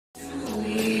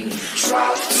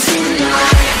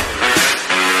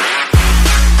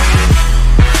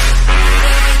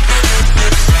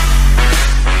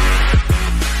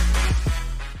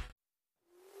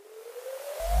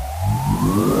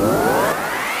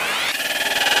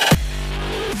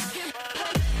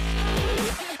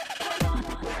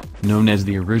Known as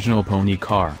the original pony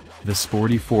car, the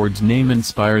sporty Ford's name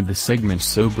inspired the segment's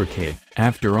sobriquet.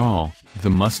 After all, the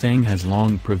Mustang has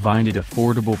long provided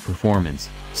affordable performance,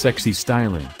 sexy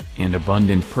styling, and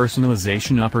abundant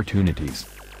personalization opportunities.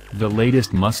 The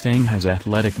latest Mustang has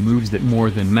athletic moves that more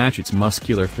than match its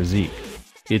muscular physique.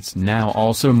 It's now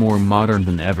also more modern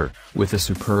than ever, with a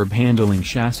superb handling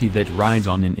chassis that rides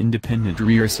on an independent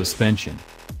rear suspension.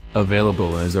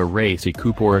 Available as a racy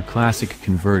coupe or a classic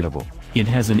convertible, it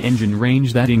has an engine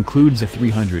range that includes a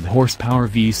 300 horsepower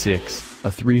V6,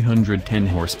 a 310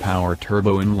 horsepower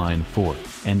turbo inline-four,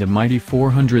 and a mighty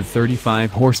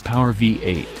 435 horsepower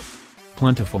V8.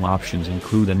 Plentiful options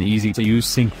include an easy-to-use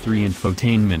Sync 3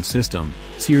 infotainment system,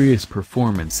 serious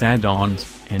performance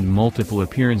add-ons, and multiple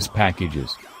appearance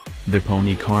packages. The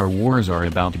pony car wars are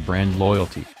about brand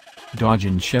loyalty. Dodge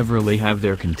and Chevrolet have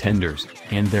their contenders,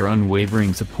 and their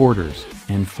unwavering supporters,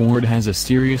 and Ford has a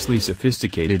seriously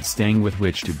sophisticated Mustang with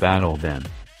which to battle them.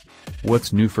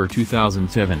 What's new for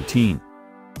 2017?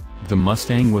 The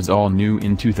Mustang was all new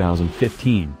in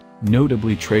 2015,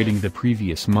 notably trading the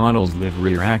previous model's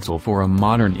livery axle for a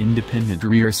modern independent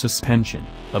rear suspension,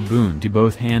 a boon to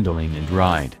both handling and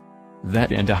ride.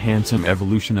 That and a handsome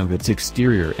evolution of its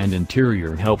exterior and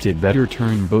interior helped it better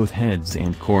turn both heads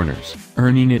and corners,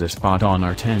 earning it a spot on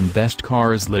our 10 best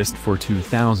cars list for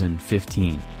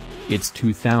 2015. Its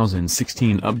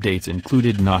 2016 updates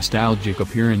included nostalgic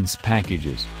appearance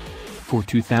packages. For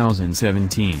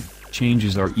 2017,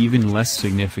 changes are even less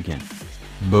significant.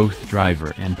 Both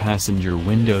driver and passenger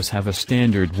windows have a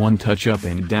standard one-touch up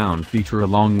and down feature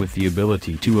along with the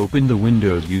ability to open the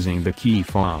windows using the key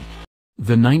fob.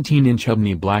 The 19-inch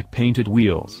Hubney black painted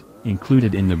wheels,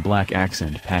 included in the black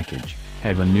accent package,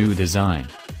 have a new design.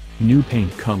 New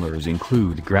paint colors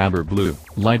include grabber blue,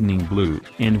 lightning blue,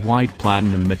 and white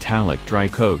platinum metallic dry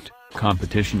coat,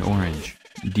 competition orange,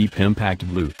 deep impact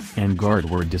blue, and guard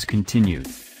were discontinued.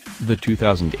 The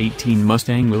 2018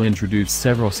 Mustang will introduce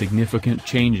several significant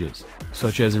changes,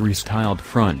 such as a restyled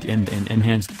front end and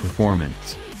enhanced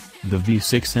performance. The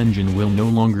V6 engine will no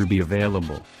longer be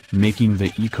available, making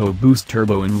the EcoBoost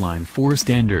turbo inline-four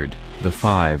standard. The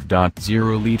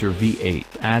 5.0-liter V8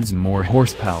 adds more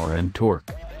horsepower and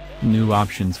torque. New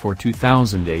options for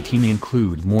 2018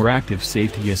 include more active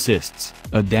safety assists,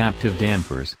 adaptive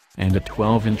dampers, and a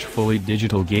 12-inch fully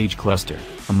digital gauge cluster,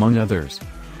 among others.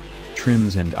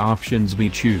 Trims and options we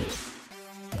choose.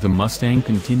 The Mustang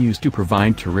continues to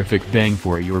provide terrific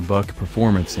bang-for-your-buck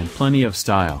performance and plenty of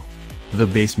style. The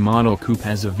base model coupe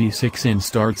has a V6 and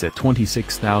starts at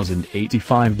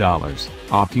 $26,085,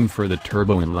 opting for the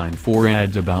turbo inline-four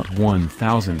adds about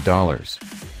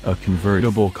 $1,000. A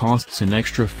convertible costs an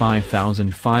extra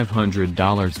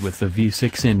 $5,500 with the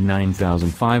V6 and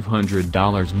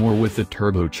 $9,500 more with the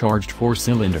turbocharged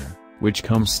four-cylinder, which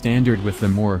comes standard with the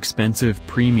more expensive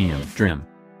premium trim.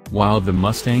 While the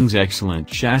Mustang's excellent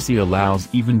chassis allows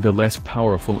even the less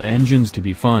powerful engines to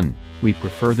be fun, we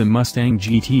prefer the Mustang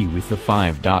GT with the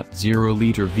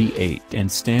 5.0-liter V8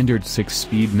 and standard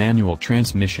 6-speed manual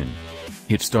transmission.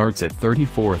 It starts at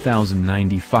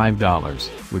 $34,095,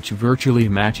 which virtually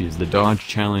matches the Dodge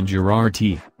Challenger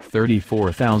RT,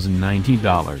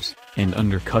 $34,090, and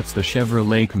undercuts the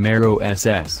Chevrolet Camaro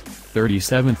SS,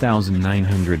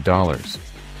 $37,900.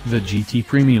 The GT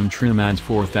Premium trim adds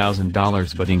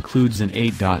 $4,000 but includes an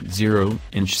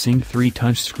 8.0-inch Sync 3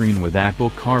 touchscreen with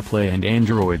Apple CarPlay and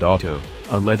Android Auto,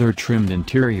 a leather-trimmed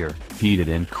interior, heated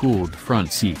and cooled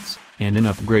front seats, and an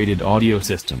upgraded audio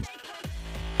system.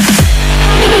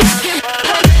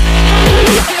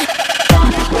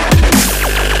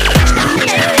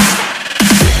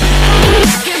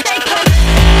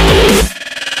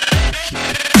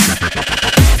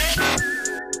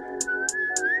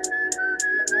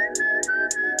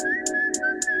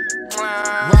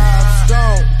 Rob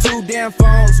Stone, 2 damn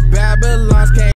phones, Babylon's came.